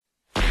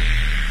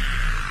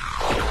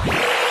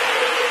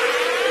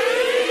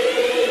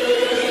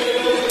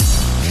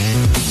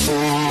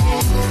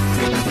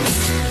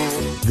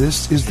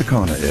This is the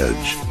Kona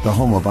Edge, the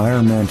home of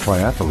Ironman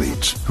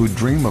triathletes who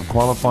dream of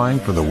qualifying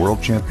for the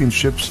World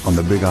Championships on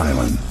the Big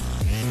Island.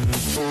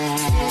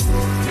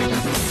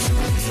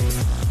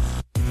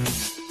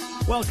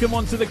 Welcome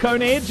onto the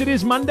Kona Edge. It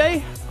is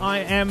Monday. I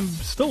am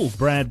still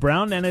Brad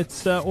Brown, and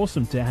it's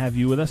awesome to have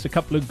you with us. A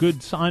couple of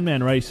good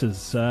Ironman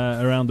races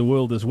around the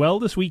world as well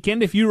this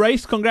weekend. If you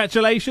raced,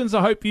 congratulations.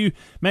 I hope you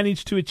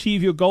managed to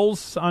achieve your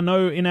goals. I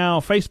know in our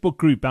Facebook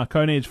group, our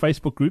Kona Edge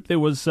Facebook group, there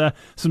was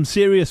some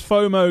serious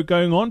FOMO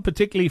going on,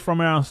 particularly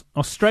from our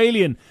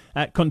Australian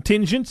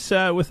contingents,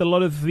 with a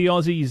lot of the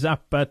Aussies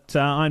up at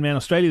Ironman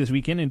Australia this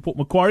weekend in Port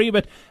Macquarie,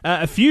 but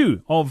a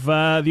few of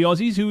the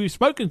Aussies who we've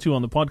spoken to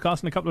on the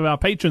podcast and a couple of our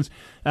patrons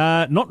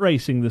not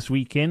racing this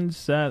weekend,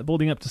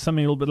 building up to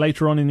something a little bit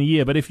later on in the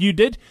year. But if you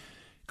did,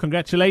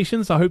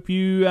 congratulations. I hope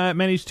you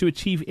managed to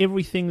achieve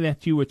everything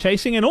that you were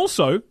chasing. And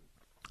also,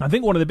 I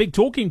think one of the big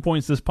talking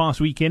points this past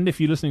weekend,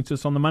 if you're listening to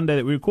us on the Monday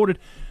that we recorded,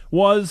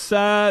 was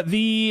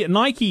the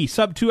Nike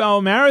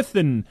sub-2-hour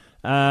marathon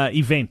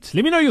event.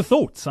 Let me know your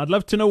thoughts. I'd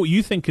love to know what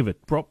you think of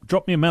it.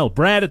 Drop me a mail,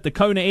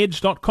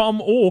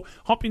 brad@thekonaedge.com, or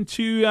hop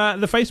into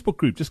the Facebook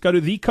group. Just go to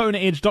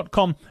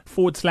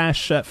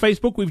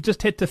thekonaedge.com/Facebook. We've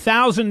just hit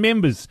 1,000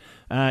 members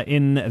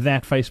in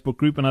that Facebook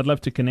group, and I'd love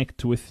to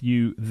connect with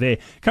you there.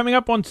 Coming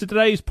up on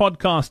today's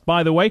podcast,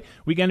 by the way,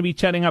 we're going to be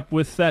chatting up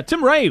with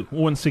Tim Ray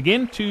once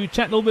again to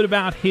chat a little bit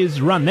about his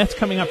run. That's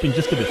coming up in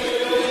just a bit.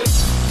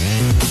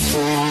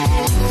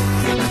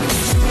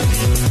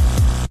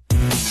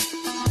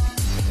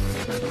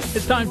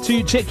 It's time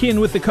to check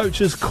in with the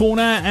Coach's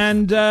Corner,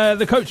 and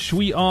the coach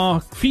we are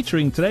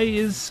featuring today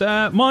is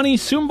Manie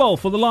Sombal.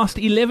 For the last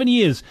 11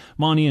 years,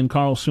 Manie and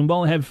Carl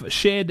Sombal have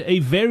shared a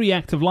very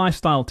active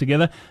lifestyle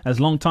together. As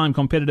long-time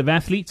competitive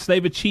athletes,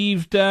 they've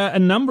achieved a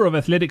number of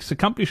athletics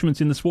accomplishments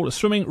in the sport of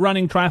swimming,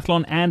 running,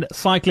 triathlon and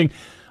cycling.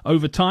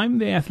 Over time,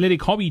 their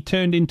athletic hobby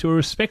turned into a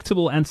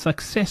respectable and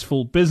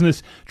successful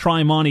business.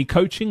 Manie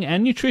Coaching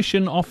and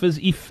Nutrition offers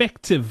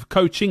effective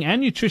coaching and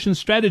nutrition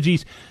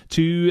strategies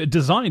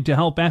designed to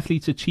help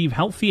athletes achieve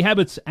healthy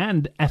habits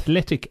and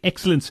athletic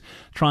excellence.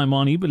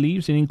 Manie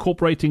believes in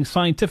incorporating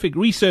scientific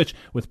research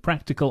with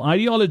practical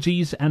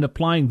ideologies and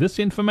applying this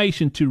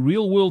information to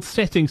real-world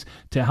settings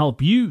to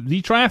help you,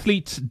 the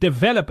triathletes,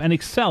 develop and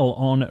excel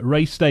on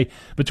race day.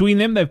 Between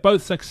them, they've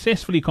both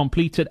successfully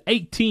completed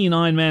 18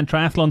 Ironman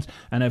triathlons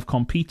and have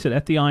competed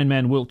at the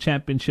Ironman World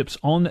Championships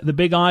on the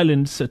Big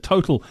Islands a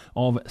total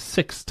of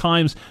 6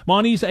 times.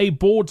 Manie's a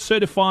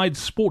board-certified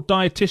sport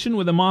dietitian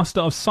with a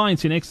Master of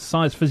Science in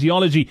Exercise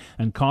Physiology,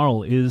 and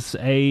Carl is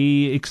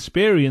a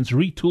experienced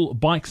retool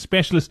bike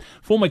specialist,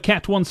 former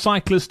Cat 1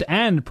 cyclist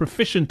and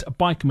proficient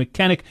bike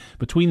mechanic.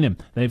 Between them,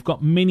 they've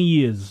got many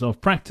years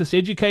of practice,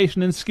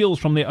 education and skills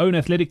from their own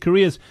athletic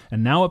careers,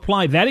 and now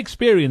apply that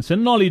experience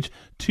and knowledge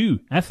to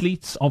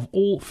athletes of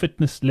all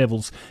fitness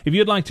levels. If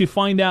you'd like to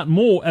find out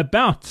more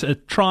about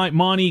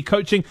Manie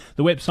Coaching,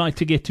 the website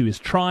to get to is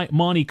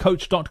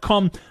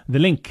trymaniecoach.com. The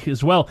link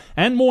as well,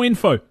 and more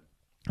info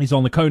is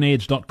on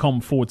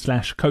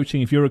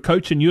thekonaedge.com/coaching. If you're a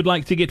coach and you'd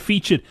like to get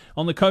featured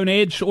on the Kona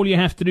Edge, all you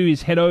have to do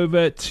is head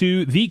over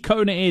to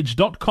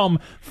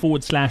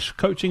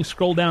thekonaedge.com/coaching.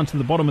 Scroll down to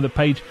the bottom of the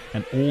page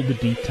and all the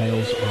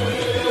details are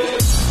there.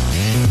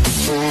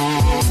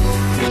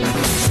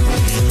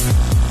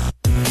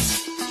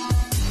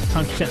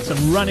 Time to chat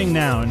some running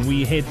now, and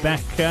we head back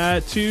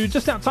to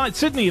just outside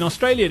Sydney in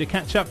Australia to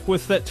catch up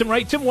with Tim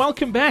Ray. Tim,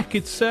 welcome back.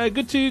 It's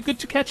good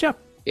to catch up.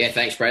 Yeah,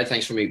 thanks, Brad.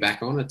 Thanks for me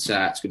back on. It's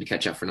good to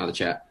catch up for another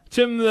chat.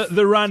 Tim,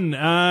 the run.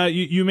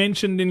 You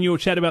mentioned in your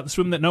chat about the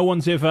swim that no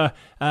one's ever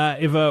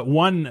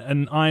won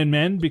an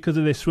Ironman because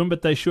of their swim,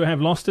 but they sure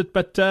have lost it.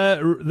 But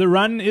the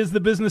run is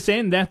the business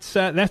end.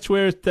 That's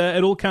where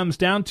it all comes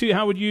down to.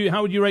 How would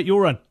you rate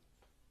your run?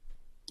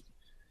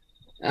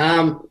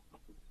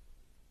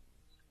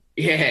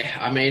 Yeah,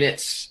 I mean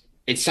it's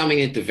something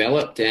that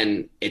developed,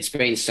 and it's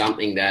been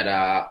something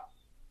that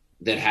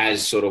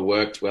has sort of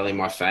worked well in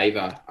my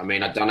favour. I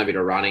mean, I'd done a bit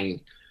of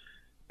running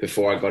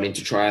before I got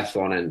into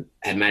triathlon and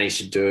had managed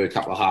to do a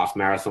couple of half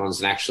marathons,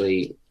 and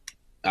actually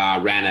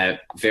ran a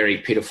very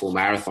pitiful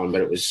marathon,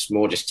 but it was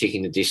more just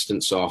ticking the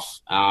distance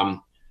off. But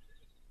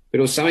it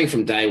was something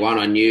from day one.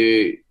 I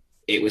knew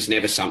it was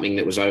never something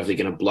that was overly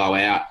going to blow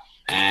out,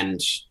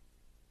 and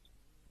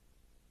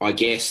I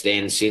guess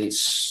then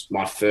since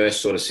my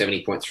first sort of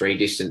 70.3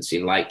 distance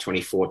in late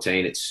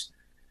 2014, it's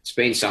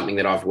been something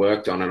that I've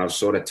worked on, and I've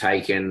sort of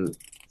taken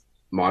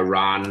my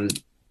run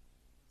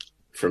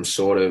from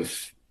sort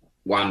of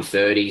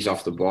 130s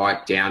off the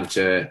bike down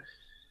to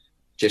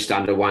just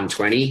under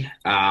 120.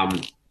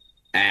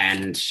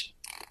 And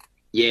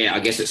yeah, I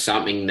guess it's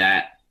something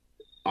that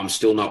it's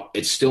still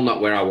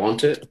not where I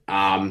want it.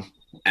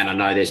 And I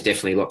know there's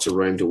definitely lots of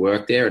room to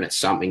work there, and it's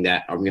something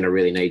that I'm going to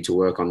really need to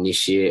work on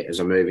this year as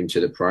I move into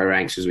the pro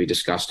ranks, as we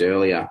discussed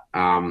earlier.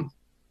 But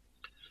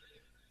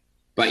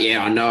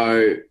yeah, I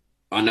know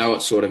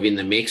it's sort of in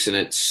the mix, and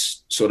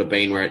it's sort of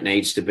been where it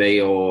needs to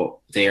be, or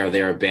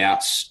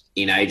thereabouts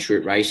in age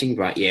group racing.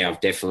 But yeah,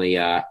 I've definitely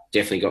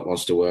got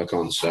lots to work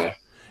on. So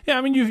Yeah,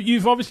 I mean,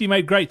 you've obviously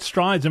made great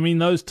strides. I mean,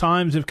 those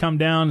times have come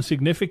down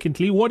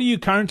significantly. What are you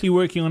currently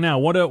working on now?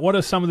 What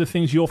are some of the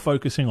things you're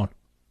focusing on?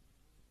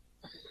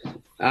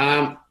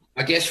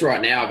 I guess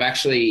right now I've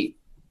actually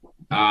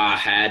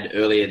had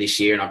earlier this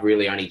year, and I've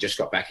really only just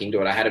got back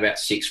into it. I had about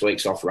 6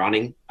 weeks off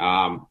running.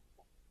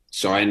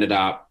 So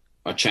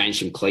I changed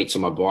some cleats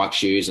on my bike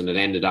shoes, and it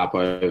ended up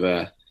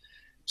over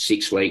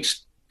 6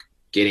 weeks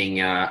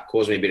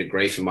caused me a bit of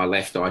grief in my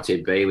left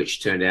ITB,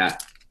 which turned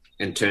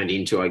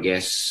into, an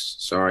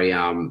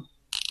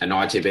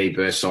ITB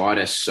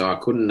bursitis. So I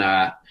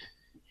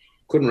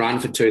couldn't run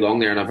for too long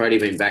there, and I've only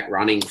been back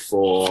running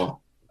for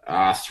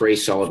 3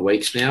 solid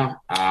weeks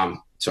now.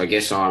 So I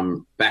guess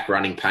I'm back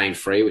running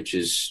pain-free, which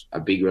is a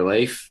big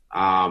relief.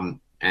 And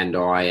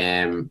I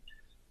am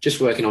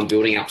just working on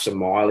building up some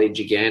mileage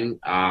again.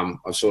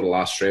 I've sort of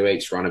last 3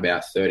 weeks run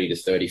about 30 to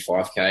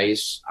 35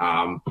 Ks.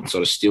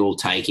 Sort of still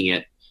taking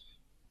it,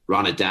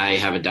 run a day,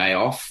 have a day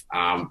off,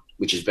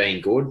 which has been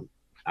good.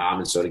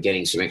 And sort of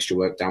getting some extra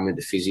work done with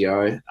the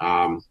physio.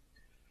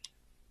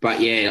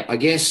 But yeah, I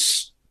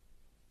guess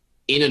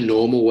in a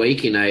normal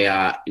week, in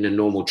a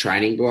normal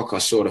training block, I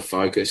sort of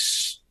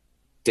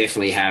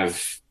definitely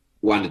have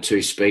 1 to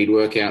 2 speed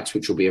workouts,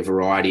 which will be a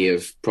variety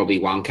of probably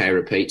 1K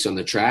repeats on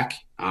the track.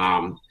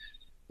 You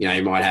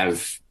might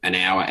have an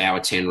hour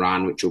 10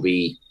 run, which will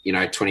be,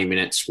 20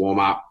 minutes warm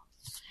up,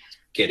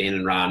 get in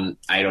and run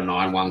 8 or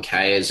 9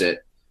 1Ks at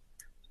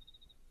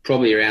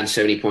probably around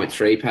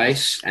 70.3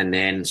 pace, and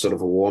then sort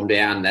of a warm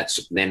down.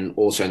 That's then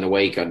also in the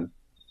week, I'd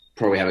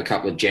probably have a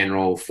couple of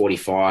general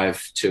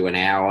 45 to an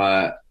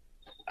hour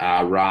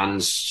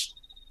runs,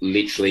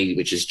 literally,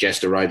 which is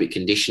just aerobic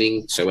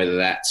conditioning. So whether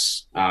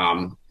that's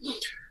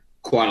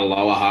quite a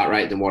lower heart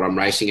rate than what I'm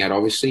racing at,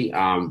 obviously,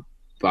 and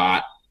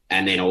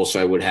then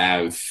also would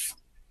have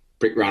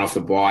brick run off the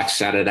bike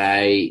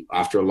Saturday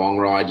after a long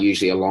ride,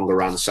 usually a longer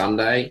run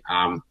Sunday,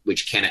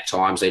 which can at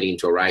times leading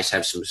into a race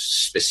have some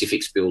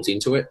specifics built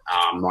into it.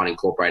 Might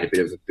incorporate a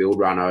bit of a build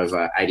run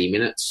over 80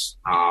 minutes.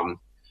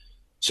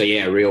 So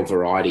yeah, real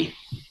variety.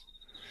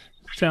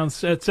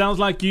 It sounds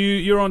like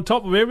you're on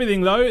top of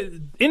everything, though.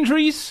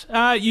 Injuries,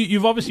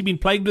 you've obviously been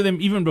plagued with them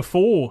even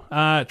before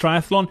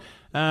triathlon.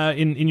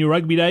 In your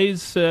rugby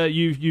days,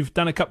 you've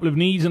done a couple of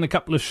knees and a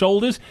couple of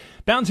shoulders.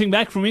 Bouncing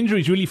back from injury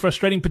is really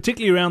frustrating,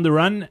 particularly around the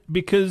run,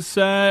 because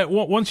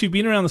once you've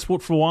been around the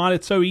sport for a while,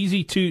 it's so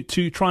easy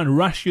to try and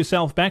rush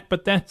yourself back,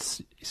 but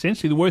that's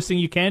essentially the worst thing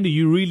you can do.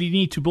 You really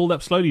need to build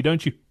up slowly,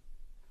 don't you?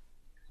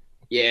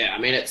 Yeah, I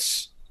mean,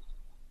 it's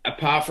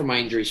apart from my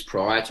injuries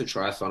prior to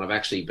triathlon, I've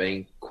actually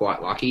been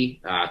quite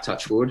lucky,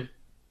 touch wood,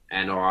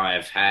 and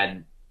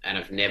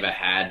I've never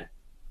had,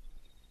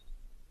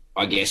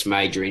 I guess,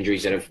 major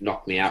injuries that have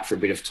knocked me out for a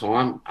bit of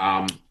time.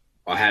 I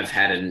have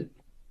had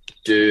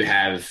do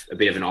have a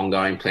bit of an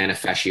ongoing plantar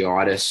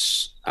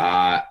fasciitis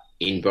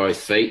in both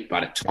feet,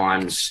 but at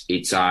times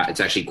it's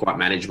actually quite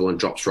manageable and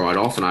drops right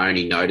off, and I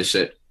only notice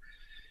it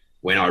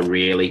when I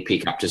really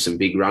pick up to some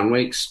big run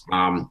weeks.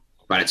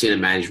 But it's in a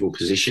manageable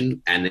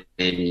position, and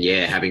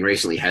yeah, having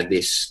recently had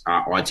this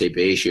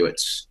ITB issue,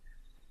 it's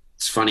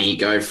funny. You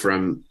go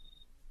from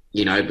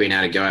being able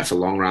to go out for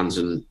long runs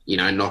and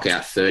knock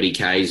out 30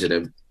 Ks at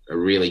a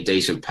really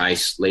decent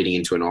pace leading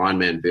into an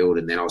Ironman build.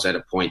 And then I was at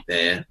a point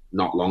there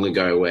not long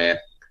ago where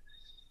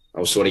I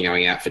was sort of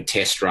going out for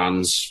test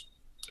runs,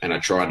 and I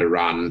tried to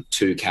run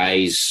 2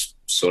 Ks,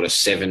 sort of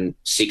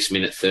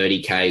 6-minute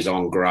 30 Ks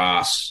on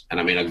grass.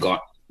 And I mean, I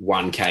got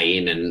 1K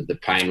in and the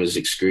pain was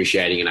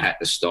excruciating and I had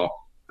to stop.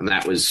 And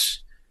that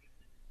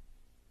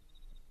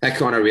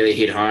kind of really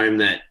hit home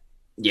that,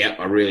 yeah,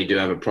 I really do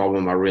have a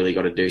problem. I really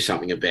got to do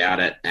something about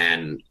it.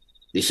 And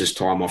this is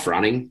time off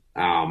running.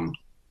 And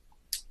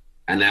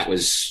that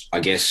was, I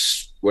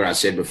guess, where I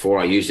said before,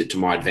 I used it to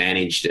my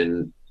advantage.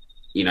 And,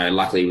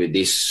 luckily with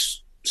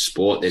this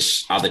sport,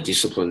 there's other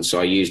disciplines. So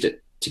I used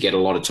it to get a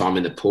lot of time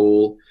in the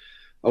pool.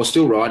 I was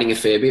still riding a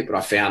fair bit, but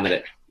I found that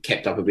it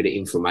kept up a bit of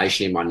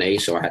inflammation in my knee.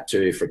 So I had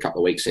to, for a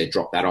couple of weeks there,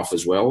 drop that off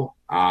as well,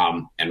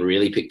 and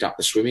really picked up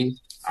the swimming.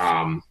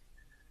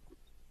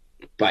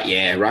 But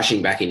yeah,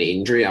 rushing back into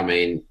injury, I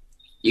mean,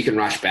 you can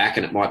rush back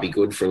and it might be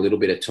good for a little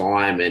bit of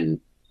time. And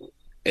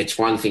it's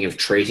one thing of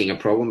treating a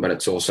problem, but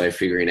it's also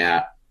figuring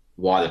out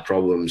why the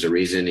problem's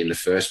arisen in the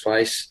first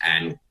place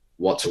and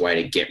what's a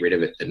way to get rid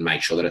of it and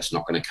make sure that it's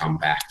not going to come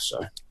back.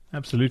 So,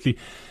 absolutely.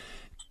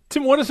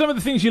 Tim, what are some of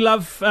the things you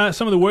love,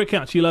 some of the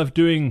workouts you love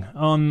doing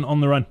on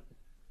the run?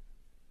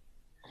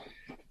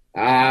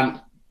 I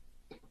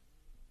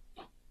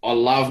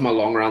love my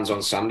long runs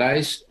on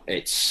Sundays.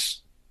 I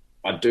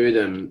do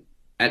them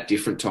at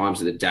different times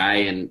of the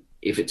day, and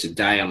if it's a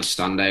day on a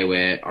Sunday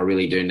where I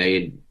really do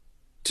need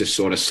to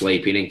sort of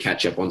sleep in and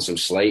catch up on some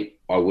sleep,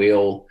 I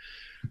will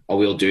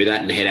do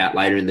that and head out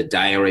later in the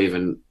day or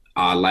even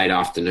late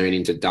afternoon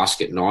into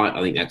dusk at night.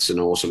 I think that's an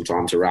awesome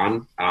time to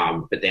run.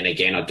 But then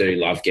again, I do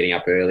love getting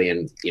up early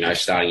and,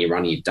 starting your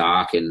run in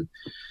dark, and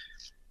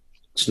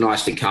it's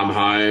nice to come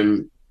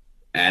home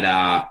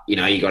at,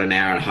 you got an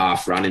hour and a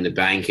half run in the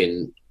bank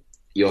and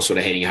you're sort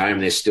of heading home.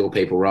 There's still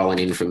people rolling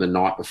in from the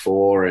night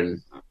before,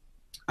 and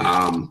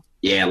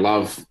yeah,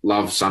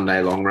 love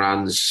Sunday long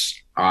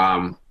runs.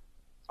 I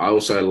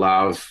also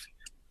love,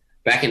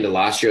 back into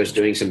last year, I was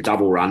doing some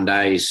double run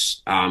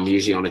days,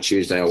 usually on a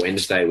Tuesday or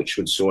Wednesday, which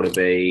would sort of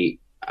be,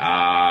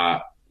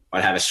 I'd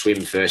have a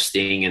swim first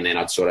thing, and then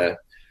I'd sort of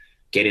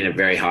get in a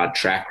very hard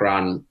track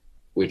run,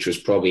 which was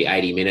probably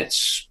 80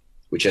 minutes,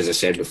 which, as I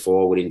said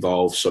before, would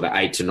involve sort of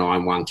 8 to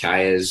 9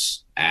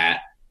 1Ks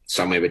at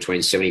somewhere between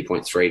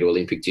 70.3 to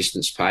Olympic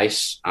distance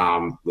pace,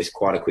 with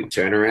quite a quick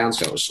turnaround.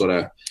 So it was sort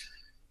of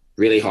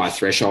really high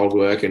threshold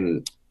work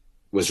and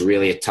was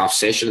really a tough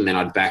session. And then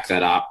I'd back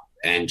that up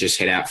and just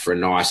head out for a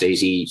nice,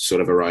 easy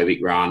sort of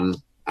aerobic run,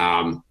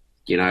 5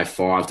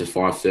 to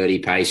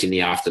 5:30 pace in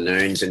the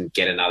afternoons, and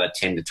get another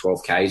 10 to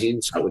 12 Ks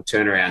in. So it would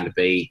turn around to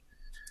be,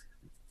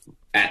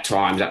 at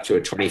times, up to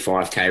a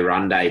 25K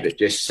run day, but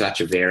just such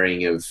a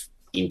varying of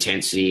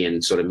intensity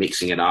and sort of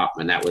mixing it up.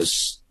 And that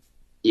was,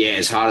 yeah,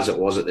 as hard as it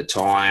was at the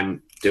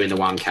time, doing the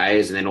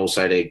 1Ks, and then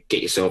also to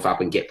get yourself up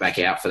and get back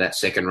out for that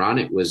second run.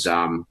 It was,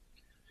 it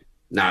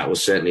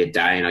was certainly a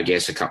day, and I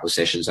guess a couple of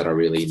sessions that I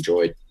really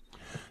enjoyed.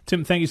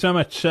 Tim, thank you so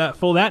much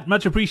for that.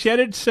 Much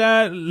appreciated.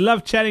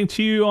 Love chatting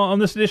to you on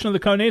this edition of the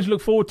Kona Edge.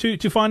 Look forward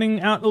to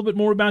finding out a little bit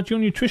more about your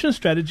nutrition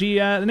strategy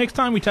the next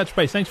time we touch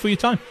base. Thanks for your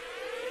time.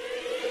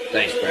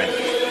 Thanks, Brad.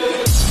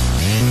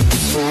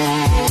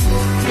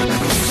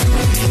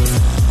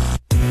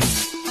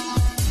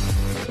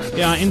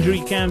 Yeah,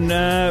 injury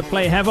can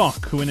play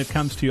havoc when it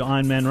comes to your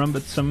Ironman run,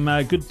 but some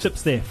good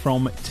tips there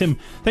from Tim.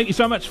 Thank you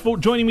so much for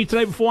joining me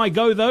today. Before I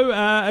go, though,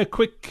 a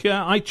quick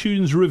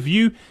iTunes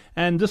review,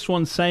 and this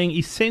one's saying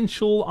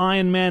Essential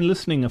Ironman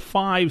Listening, a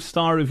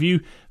 5-star review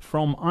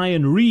from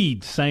Ian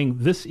Reed, saying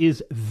this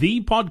is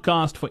the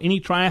podcast for any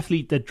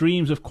triathlete that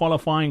dreams of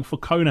qualifying for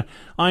Kona.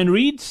 Ian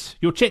Reed,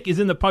 your check is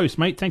in the post,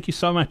 mate. Thank you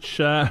so much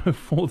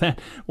for that.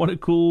 What a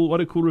cool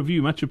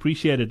review. Much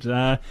appreciated.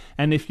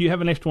 And if you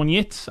haven't left one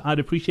yet, I'd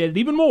appreciate it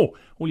even more.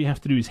 All you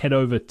have to do is head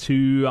over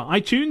to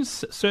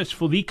iTunes, search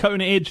for The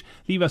Kona Edge,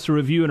 leave us a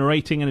review and a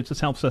rating, and it just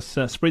helps us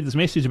spread this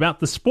message about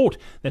the sport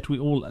that we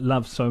all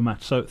love so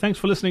much. So thanks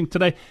for listening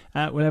today.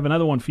 We'll have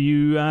another one for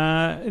you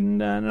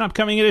in an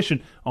upcoming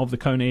edition of The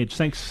Kona Edge.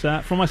 Thanks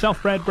from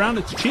myself, Brad Brown.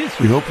 It's cheers.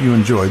 We hope you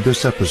enjoyed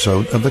this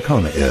episode of the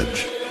Kona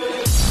Edge.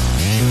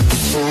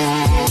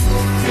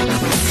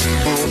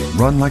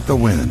 Run like the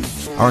wind.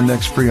 Our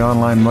next free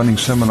online running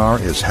seminar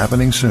is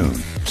happening soon.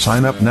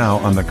 Sign up now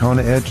on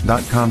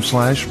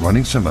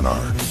thekonaedge.com/running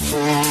seminar.